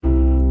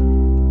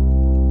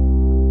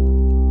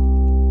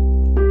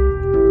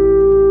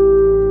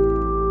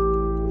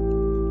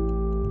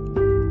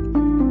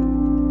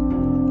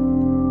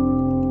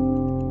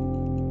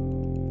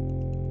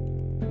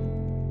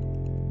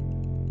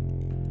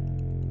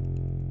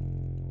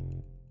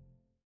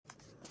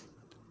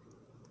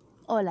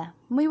Hola,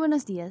 muy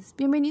buenos días.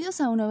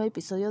 Bienvenidos a un nuevo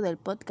episodio del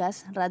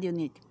podcast Radio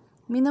NIC.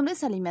 Mi nombre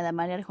es Alimeda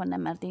María Arjona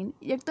Martín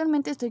y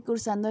actualmente estoy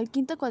cursando el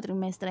quinto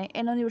cuatrimestre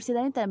en la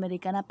Universidad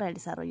Interamericana para el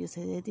Desarrollo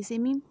sede de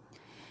TCMI.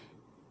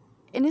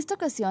 En esta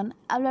ocasión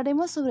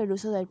hablaremos sobre el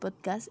uso del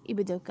podcast y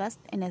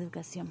videocast en la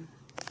educación.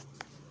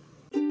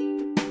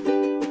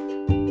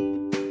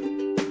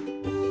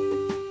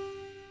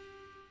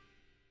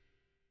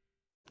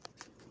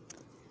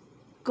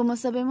 Como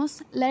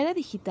sabemos, la era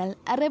digital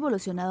ha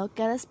revolucionado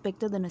cada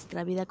aspecto de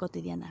nuestra vida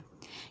cotidiana,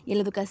 y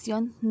la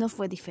educación no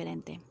fue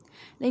diferente.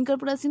 La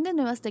incorporación de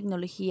nuevas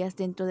tecnologías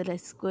dentro de la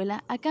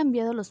escuela ha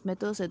cambiado los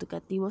métodos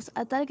educativos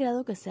a tal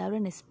grado que se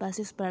abren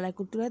espacios para la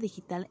cultura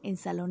digital en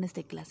salones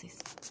de clases.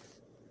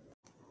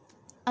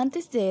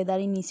 Antes de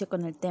dar inicio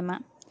con el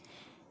tema,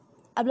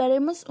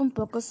 hablaremos un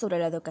poco sobre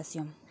la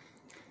educación.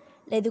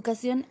 La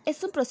educación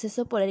es un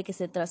proceso por el que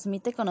se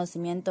transmite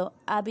conocimiento,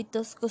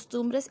 hábitos,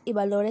 costumbres y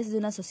valores de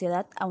una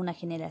sociedad a una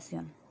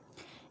generación.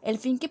 El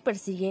fin que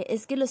persigue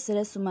es que los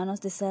seres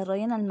humanos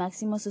desarrollen al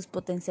máximo sus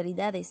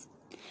potencialidades.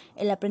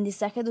 El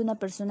aprendizaje de una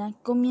persona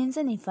comienza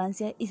en la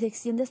infancia y se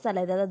extiende hasta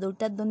la edad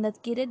adulta, donde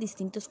adquiere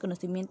distintos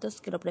conocimientos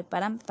que lo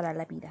preparan para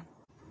la vida.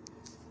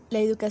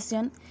 La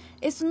educación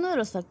es uno de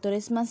los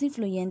factores más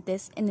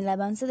influyentes en el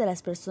avance de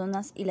las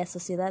personas y las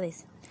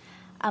sociedades.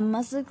 A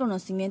más del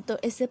conocimiento,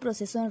 este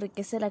proceso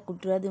enriquece la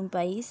cultura de un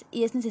país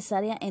y es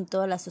necesaria en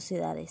todas las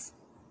sociedades.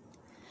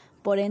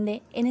 Por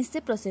ende, en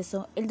este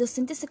proceso, el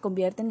docente se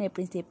convierte en el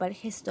principal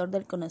gestor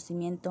del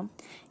conocimiento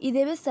y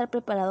debe estar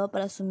preparado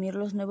para asumir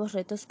los nuevos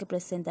retos que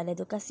presenta la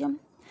educación,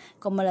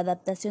 como la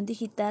adaptación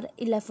digital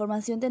y la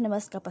formación de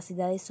nuevas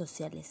capacidades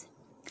sociales.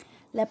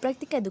 La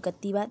práctica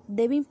educativa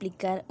debe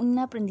implicar un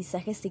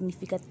aprendizaje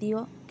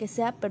significativo que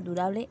sea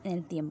perdurable en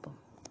el tiempo.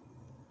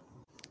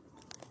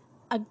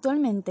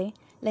 Actualmente,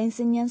 la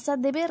enseñanza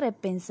debe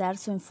repensar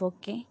su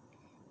enfoque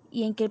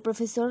y en que el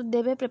profesor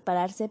debe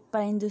prepararse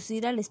para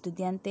inducir al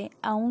estudiante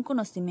a un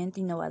conocimiento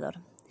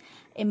innovador,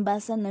 en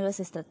base a nuevas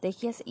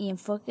estrategias y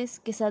enfoques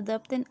que se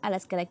adapten a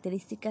las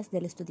características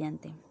del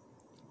estudiante.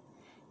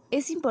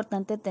 Es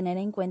importante tener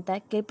en cuenta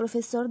que el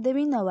profesor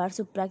debe innovar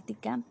su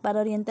práctica para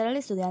orientar al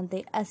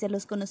estudiante hacia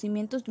los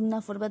conocimientos de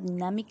una forma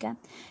dinámica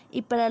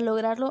y para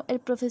lograrlo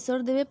el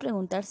profesor debe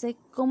preguntarse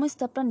cómo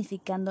está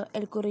planificando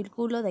el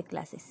currículo de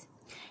clases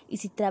y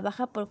si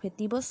trabaja por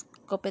objetivos,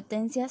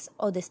 competencias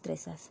o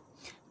destrezas,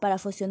 para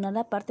fusionar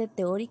la parte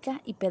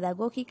teórica y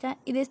pedagógica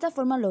y de esta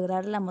forma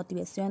lograr la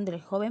motivación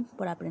del joven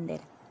por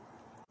aprender.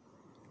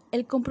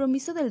 El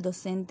compromiso del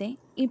docente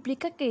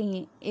implica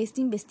que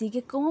éste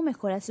investigue cómo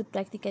mejorar su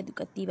práctica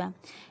educativa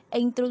e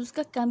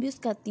introduzca cambios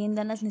que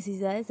atiendan las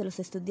necesidades de los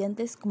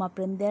estudiantes como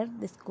aprender,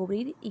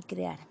 descubrir y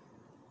crear.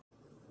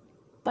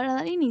 Para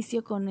dar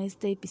inicio con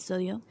este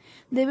episodio,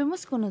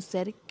 debemos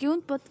conocer que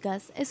un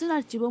podcast es un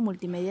archivo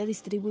multimedia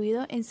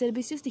distribuido en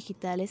servicios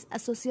digitales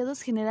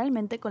asociados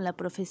generalmente con la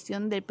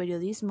profesión del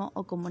periodismo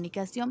o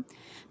comunicación,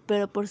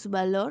 pero por su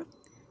valor,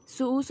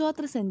 su uso ha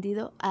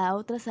trascendido a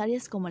otras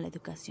áreas como la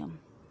educación.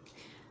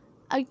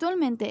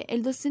 Actualmente,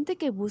 el docente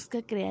que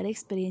busca crear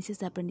experiencias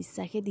de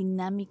aprendizaje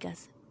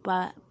dinámicas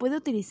puede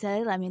utilizar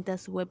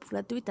herramientas web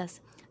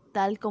gratuitas,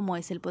 tal como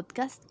es el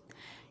podcast,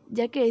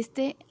 ya que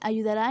este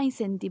ayudará a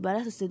incentivar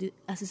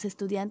a sus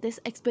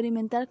estudiantes a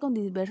experimentar con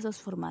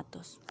diversos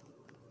formatos.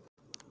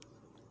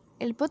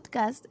 El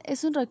podcast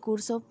es un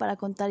recurso para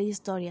contar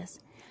historias.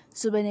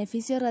 Su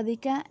beneficio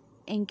radica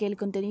en que el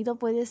contenido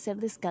puede ser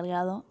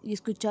descargado y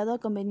escuchado a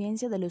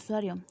conveniencia del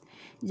usuario,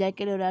 ya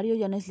que el horario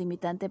ya no es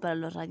limitante para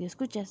los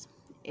radioescuchas.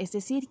 Es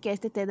decir, que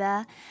este te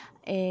da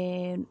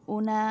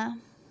una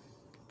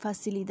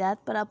facilidad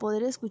para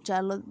poder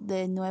escucharlo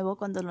de nuevo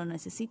cuando lo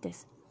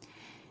necesites.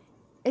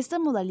 Esta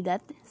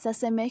modalidad se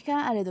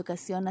asemeja a la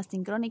educación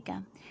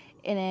asincrónica,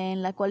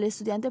 en la cual el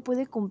estudiante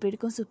puede cumplir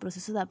con su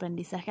proceso de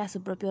aprendizaje a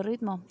su propio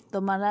ritmo,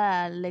 tomar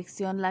la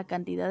lección la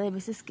cantidad de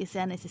veces que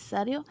sea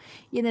necesario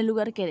y en el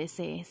lugar que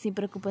desee, sin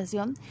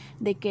preocupación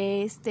de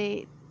que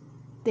éste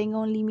tenga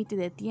un límite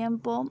de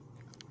tiempo.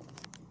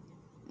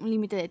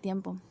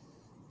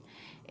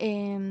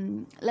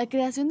 La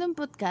creación de un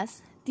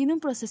podcast tiene un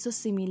proceso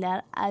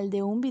similar al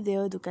de un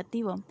video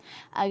educativo.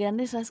 A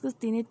grandes rasgos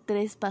tiene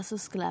 3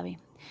 pasos clave.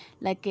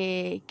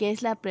 Que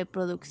es la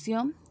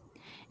preproducción,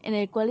 en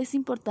el cual es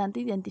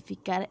importante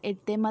identificar el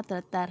tema a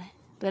tratar,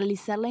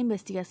 realizar la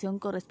investigación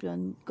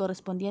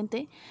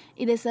correspondiente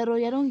y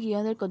desarrollar un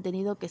guión del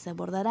contenido que se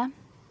abordará.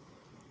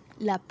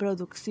 La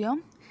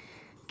producción,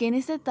 que en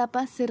esta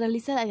etapa se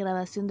realiza la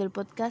grabación del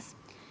podcast,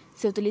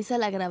 se utiliza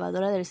la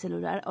grabadora del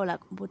celular o la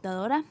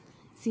computadora,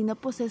 si no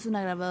posees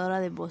una grabadora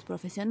de voz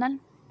profesional.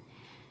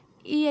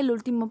 Y el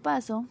último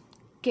paso,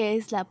 que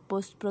es la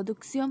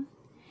postproducción.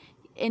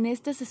 En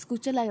esta se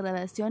escucha la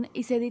grabación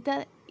y se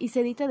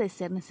edita de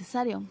ser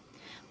necesario.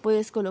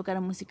 Puedes colocar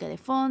música de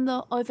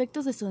fondo o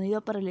efectos de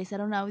sonido para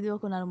realizar un audio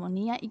con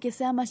armonía y que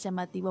sea más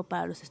llamativo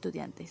para los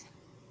estudiantes.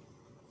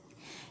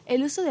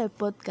 El uso del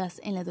podcast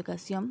en la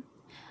educación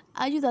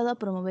ha ayudado a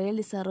promover el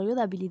desarrollo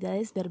de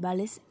habilidades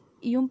verbales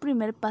y un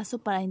primer paso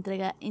para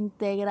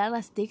integrar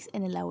las TICs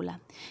en el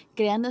aula,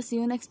 creando así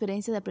una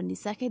experiencia de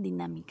aprendizaje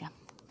dinámica.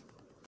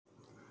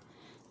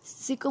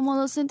 Si como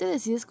docente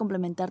decides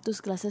complementar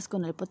tus clases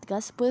con el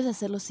podcast, puedes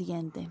hacer lo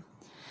siguiente.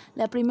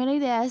 La primera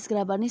idea es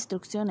grabar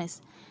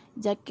instrucciones,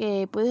 ya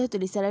que puedes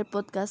utilizar el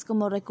podcast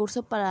como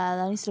recurso para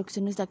dar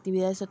instrucciones de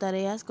actividades o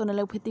tareas con el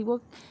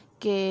objetivo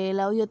que el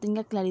audio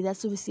tenga claridad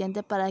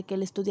suficiente para que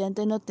el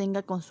estudiante no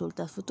tenga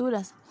consultas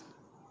futuras.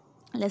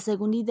 La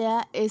segunda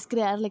idea es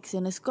crear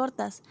lecciones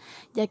cortas,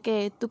 ya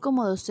que tú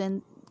como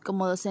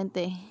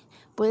docente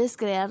puedes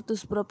crear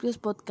tus propios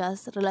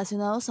podcasts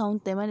relacionados a un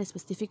tema en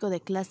específico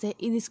de clase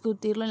y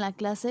discutirlo en la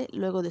clase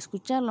luego de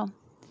escucharlo.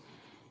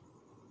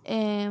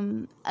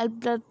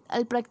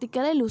 Al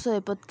practicar el uso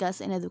de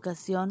podcasts en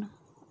educación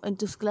o en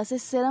tus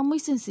clases, será muy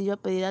sencillo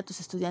pedir a tus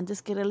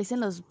estudiantes que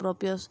realicen los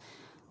propios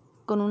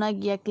con una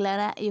guía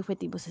clara y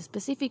objetivos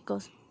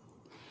específicos.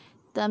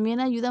 También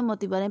ayuda a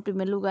motivar en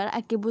primer lugar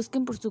a que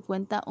busquen por su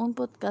cuenta un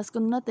podcast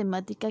con una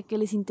temática que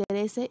les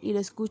interese y lo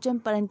escuchen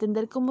para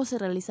entender cómo se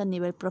realiza a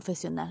nivel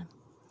profesional.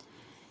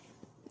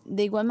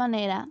 De igual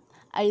manera,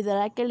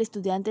 ayudará a que el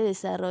estudiante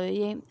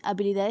desarrolle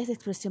habilidades de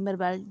expresión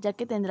verbal, ya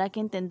que tendrá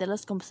que entender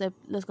los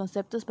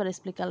conceptos para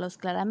explicarlos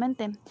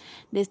claramente.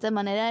 De esta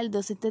manera, el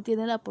docente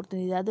tiene la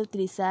oportunidad de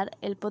utilizar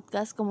el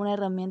podcast como una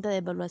herramienta de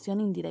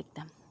evaluación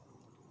indirecta.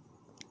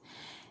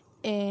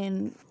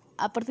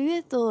 A partir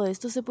de todo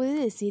esto, se puede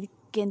decir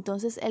que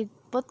entonces el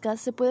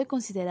podcast se puede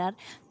considerar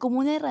como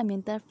una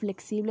herramienta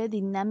flexible,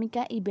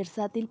 dinámica y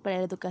versátil para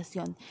la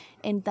educación,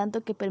 en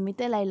tanto que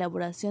permite la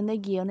elaboración de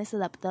guiones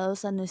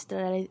adaptados a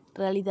nuestra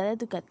realidad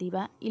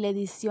educativa y la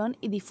edición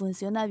y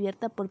difusión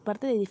abierta por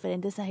parte de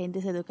diferentes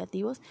agentes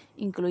educativos,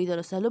 incluidos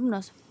los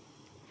alumnos.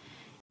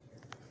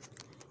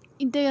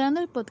 Integrando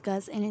el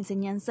podcast en la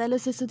enseñanza,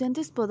 los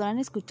estudiantes podrán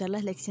escuchar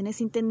las lecciones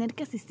sin tener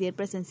que asistir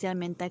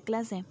presencialmente a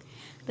clase,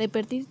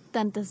 repetir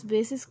tantas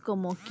veces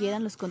como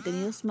quieran los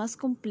contenidos más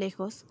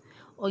complejos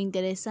o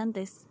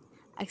interesantes,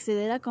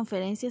 acceder a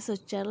conferencias o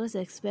charlas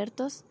de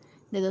expertos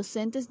de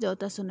docentes de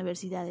otras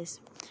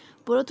universidades.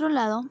 Por otro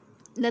lado,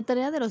 la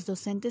tarea de los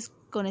docentes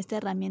con esta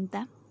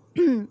herramienta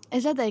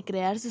es la de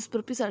crear sus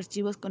propios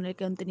archivos con el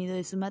contenido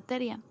de su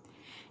materia.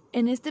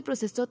 En este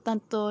proceso,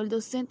 tanto el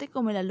docente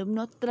como el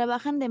alumno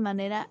trabajan de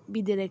manera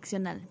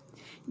bidireccional,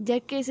 ya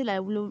que es el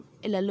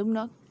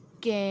alumno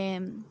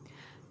que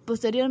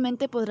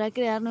posteriormente podrá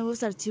crear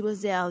nuevos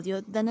archivos de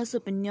audio, dando su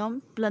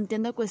opinión,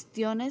 planteando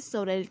cuestiones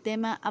sobre el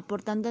tema,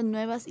 aportando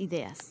nuevas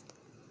ideas.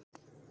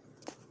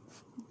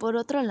 Por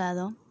otro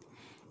lado,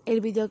 el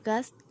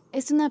vídeocast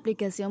es una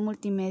aplicación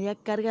multimedia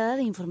cargada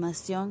de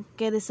información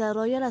que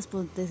desarrolla las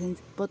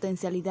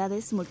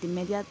potencialidades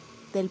multimedia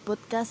del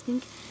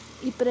podcasting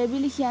y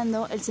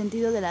privilegiando el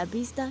sentido de la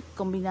vista,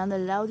 combinando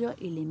el audio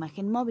y la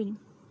imagen móvil.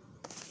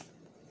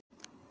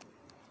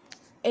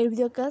 El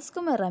videocast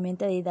como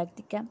herramienta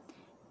didáctica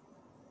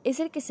es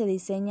el que se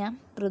diseña,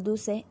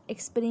 produce,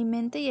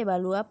 experimenta y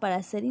evalúa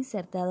para ser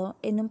insertado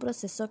en un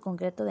proceso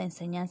concreto de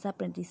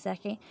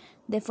enseñanza-aprendizaje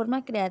de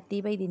forma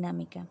creativa y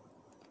dinámica.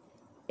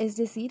 Es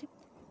decir,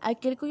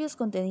 aquel cuyos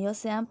contenidos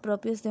sean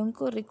propios de un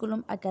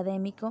currículum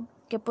académico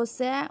que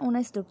posea una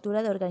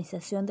estructura de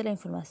organización de la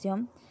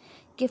información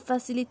que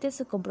facilite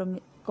su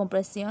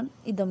comprensión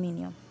y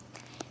dominio,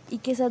 y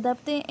que se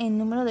adapte en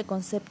número de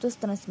conceptos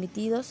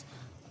transmitidos,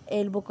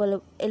 el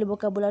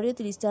vocabulario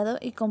utilizado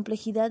y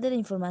complejidad de la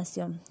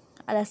información,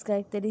 a las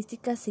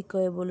características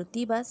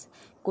psicoevolutivas,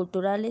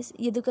 culturales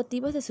y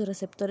educativas de sus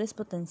receptores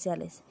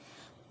potenciales,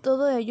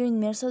 todo ello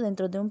inmerso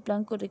dentro de un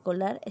plan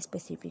curricular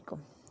específico.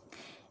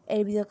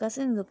 El videocast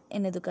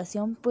en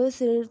educación puede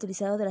ser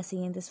utilizado de las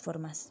siguientes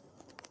formas.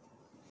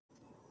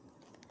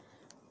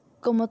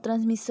 Como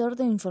transmisor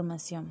de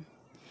información,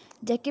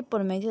 ya que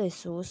por medio de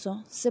su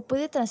uso se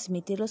puede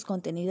transmitir los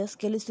contenidos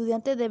que el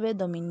estudiante debe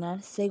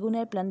dominar según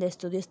el plan de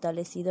estudio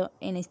establecido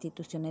en la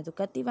institución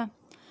educativa.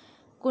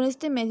 Con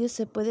este medio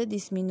se puede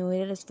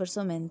disminuir el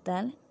esfuerzo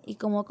mental y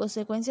como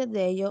consecuencia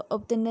de ello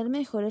obtener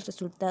mejores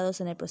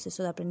resultados en el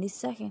proceso de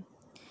aprendizaje.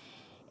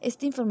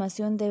 Esta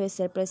información debe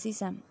ser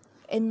precisa,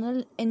 en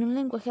un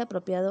lenguaje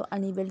apropiado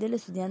al nivel del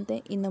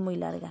estudiante y no muy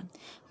larga,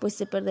 pues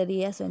se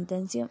perdería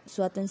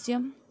su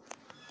atención.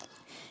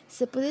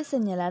 Se puede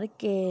señalar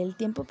que el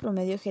tiempo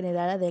promedio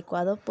general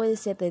adecuado puede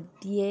ser de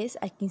 10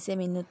 a 15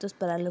 minutos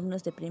para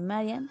alumnos de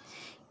primaria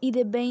y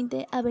de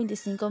 20 a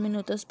 25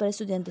 minutos para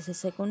estudiantes de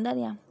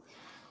secundaria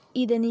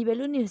y de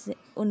nivel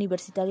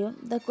universitario,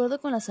 de acuerdo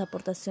con las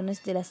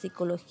aportaciones de la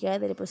psicología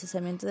del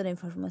procesamiento de la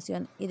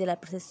información y de la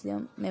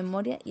percepción,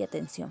 memoria y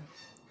atención.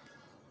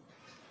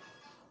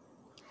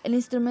 El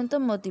instrumento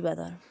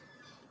motivador.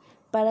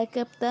 Para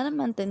captar,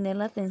 mantener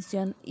la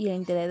atención y el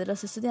interés de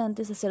los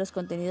estudiantes hacia los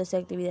contenidos y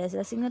actividades de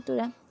la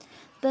asignatura,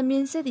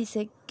 también se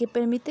dice que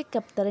permite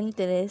captar el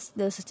interés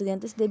de los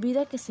estudiantes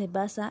debido a que se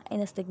basa en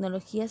las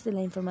tecnologías de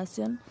la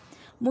información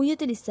muy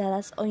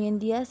utilizadas hoy en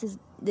día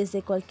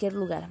desde cualquier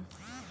lugar,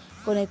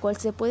 con el cual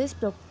se puede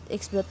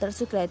explotar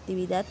su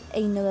creatividad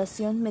e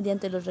innovación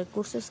mediante los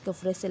recursos que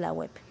ofrece la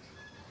web.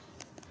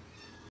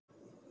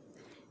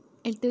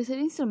 El tercer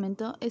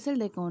instrumento es el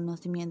de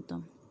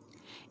conocimiento.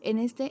 En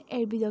este,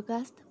 el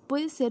videocast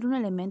puede ser un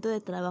elemento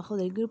de trabajo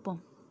del grupo.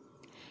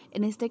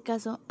 En este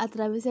caso, a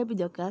través del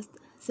videocast,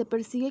 se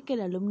persigue que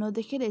el alumno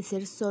deje de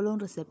ser solo un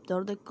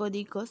receptor de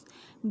códigos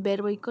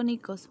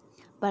verbo-icónicos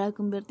para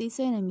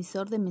convertirse en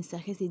emisor de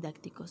mensajes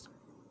didácticos.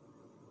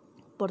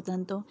 Por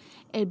tanto,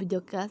 el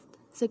videocast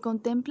se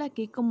contempla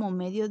aquí como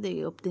medio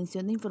de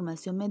obtención de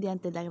información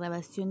mediante la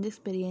grabación de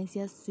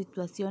experiencias,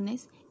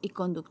 situaciones y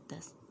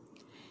conductas.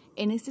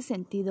 En este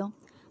sentido,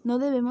 no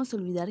debemos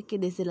olvidar que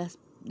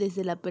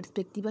desde la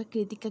perspectiva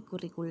crítica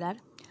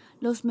curricular,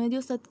 los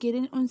medios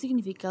adquieren un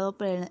significado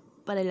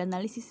para el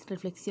análisis,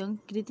 reflexión,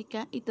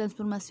 crítica y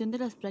transformación de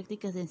las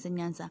prácticas de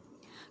enseñanza,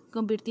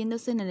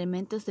 convirtiéndose en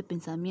elementos de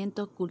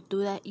pensamiento,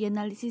 cultura y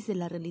análisis de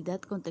la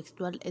realidad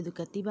contextual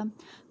educativa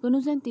con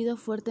un sentido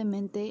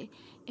fuertemente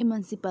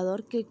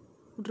emancipador que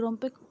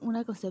rompe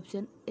una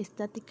concepción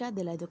estática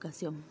de la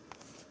educación.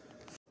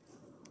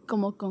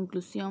 Como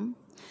conclusión,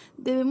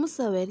 debemos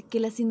saber que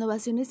las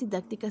innovaciones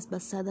didácticas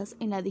basadas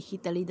en la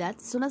digitalidad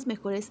son las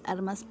mejores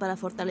armas para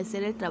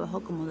fortalecer el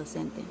trabajo como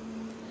docente.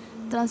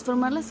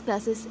 Transformar las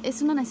clases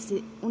es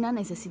una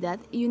necesidad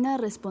y una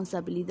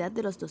responsabilidad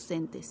de los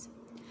docentes.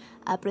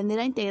 Aprender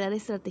a integrar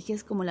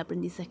estrategias como el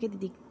aprendizaje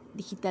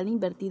digital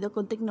invertido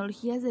con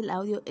tecnologías del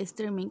audio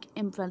streaming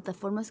en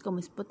plataformas como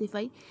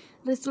Spotify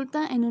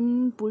resulta en un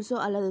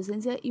impulso a la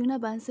docencia y un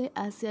avance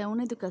hacia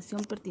una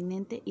educación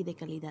pertinente y de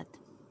calidad.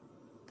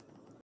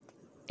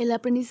 El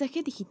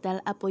aprendizaje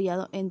digital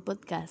apoyado en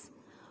podcast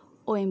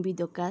o en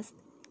videocast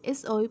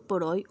es hoy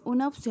por hoy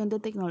una opción de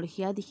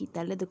tecnología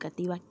digital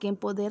educativa que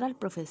empodera al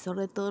profesor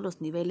de todos los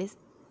niveles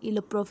y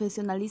lo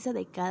profesionaliza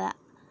de cada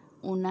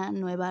una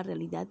nueva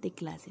realidad de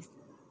clases.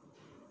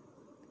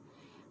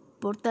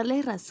 Por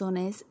tales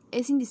razones,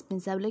 es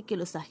indispensable que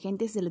los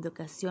agentes de la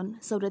educación,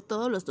 sobre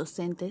todo los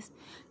docentes,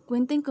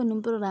 cuenten con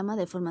un programa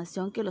de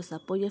formación que los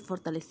apoye a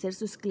fortalecer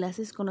sus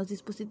clases con los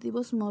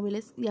dispositivos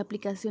móviles y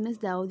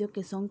aplicaciones de audio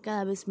que son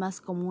cada vez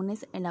más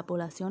comunes en la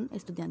población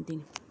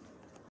estudiantil.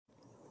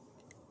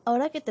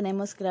 Ahora que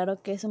tenemos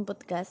claro qué es un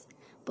podcast,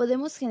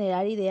 podemos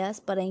generar ideas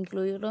para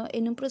incluirlo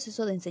en un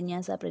proceso de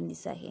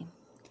enseñanza-aprendizaje.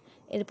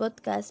 El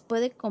podcast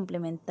puede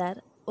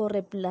complementar o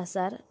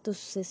reemplazar tus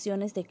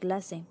sesiones de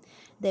clase,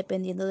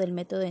 dependiendo del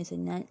método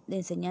de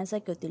enseñanza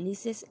que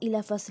utilices y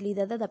la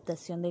facilidad de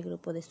adaptación del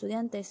grupo de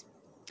estudiantes.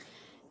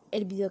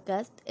 El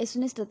videocast es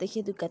una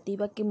estrategia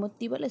educativa que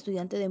motiva al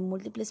estudiante de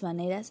múltiples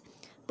maneras,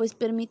 pues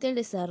permite el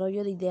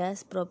desarrollo de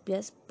ideas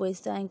propias,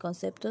 puesta en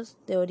conceptos,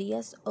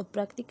 teorías o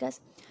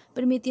prácticas,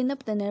 permitiendo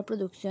obtener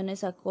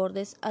producciones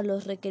acordes a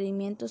los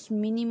requerimientos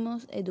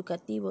mínimos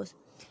educativos.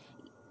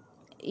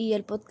 Y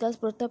el podcast,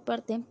 por otra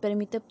parte,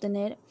 permite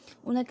obtener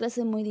una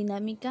clase muy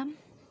dinámica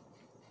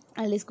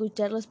al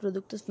escuchar los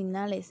productos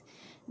finales.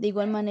 De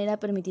igual manera,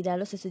 permitirá a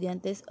los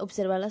estudiantes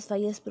observar las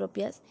fallas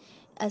propias,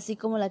 así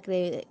como la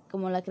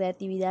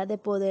creatividad de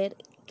poder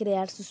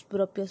crear sus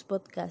propios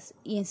podcasts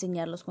y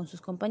enseñarlos con sus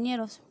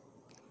compañeros.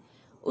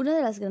 Una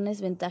de las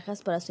grandes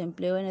ventajas para su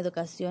empleo en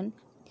educación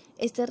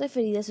está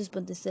referida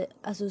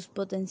a sus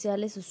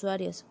potenciales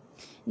usuarios.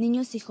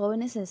 Niños y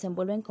jóvenes se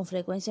desenvuelven con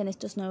frecuencia en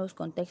estos nuevos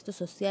contextos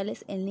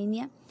sociales en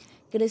línea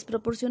que les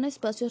proporciona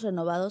espacios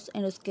renovados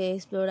en los que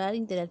explorar,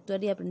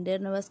 interactuar y aprender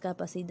nuevas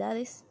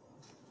capacidades.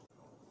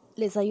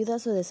 Les ayuda a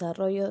su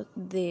desarrollo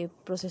de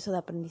proceso de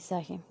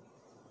aprendizaje.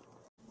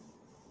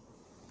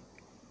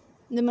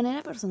 De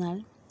manera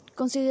personal,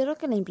 considero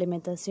que la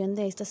implementación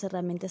de estas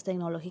herramientas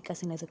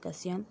tecnológicas en la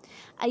educación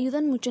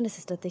ayudan mucho en las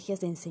estrategias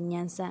de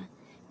enseñanza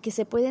que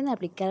se pueden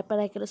aplicar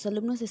para que los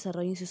alumnos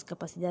desarrollen sus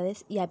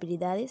capacidades y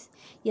habilidades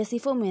y así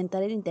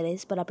fomentar el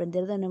interés para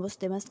aprender de nuevos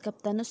temas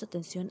captando su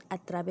atención a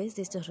través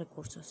de estos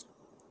recursos.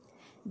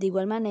 De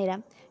igual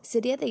manera,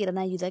 sería de gran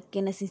ayuda que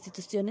en las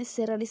instituciones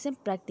se realicen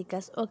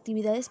prácticas o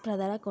actividades para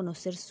dar a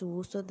conocer su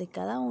uso de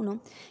cada uno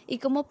y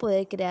cómo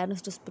poder crear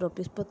nuestros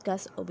propios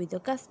podcasts o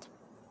videocasts.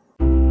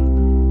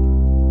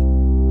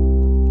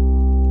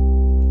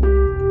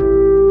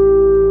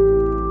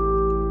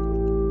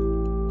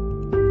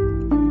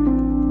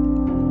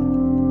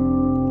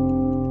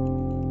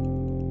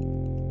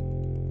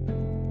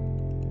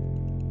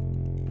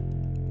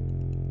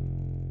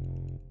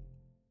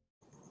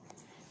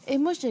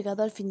 Hemos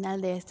llegado al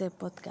final de este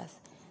podcast.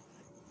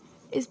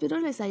 Espero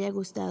les haya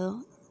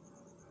gustado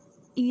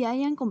y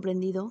hayan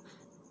comprendido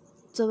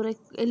sobre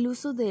el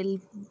uso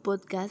del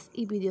podcast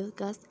y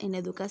videocast en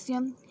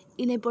educación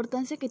y la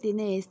importancia que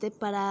tiene este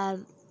para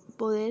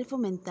poder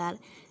fomentar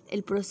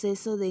el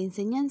proceso de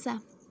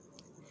enseñanza.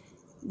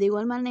 De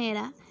igual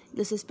manera,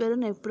 los espero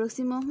en el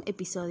próximo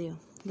episodio.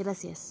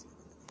 Gracias.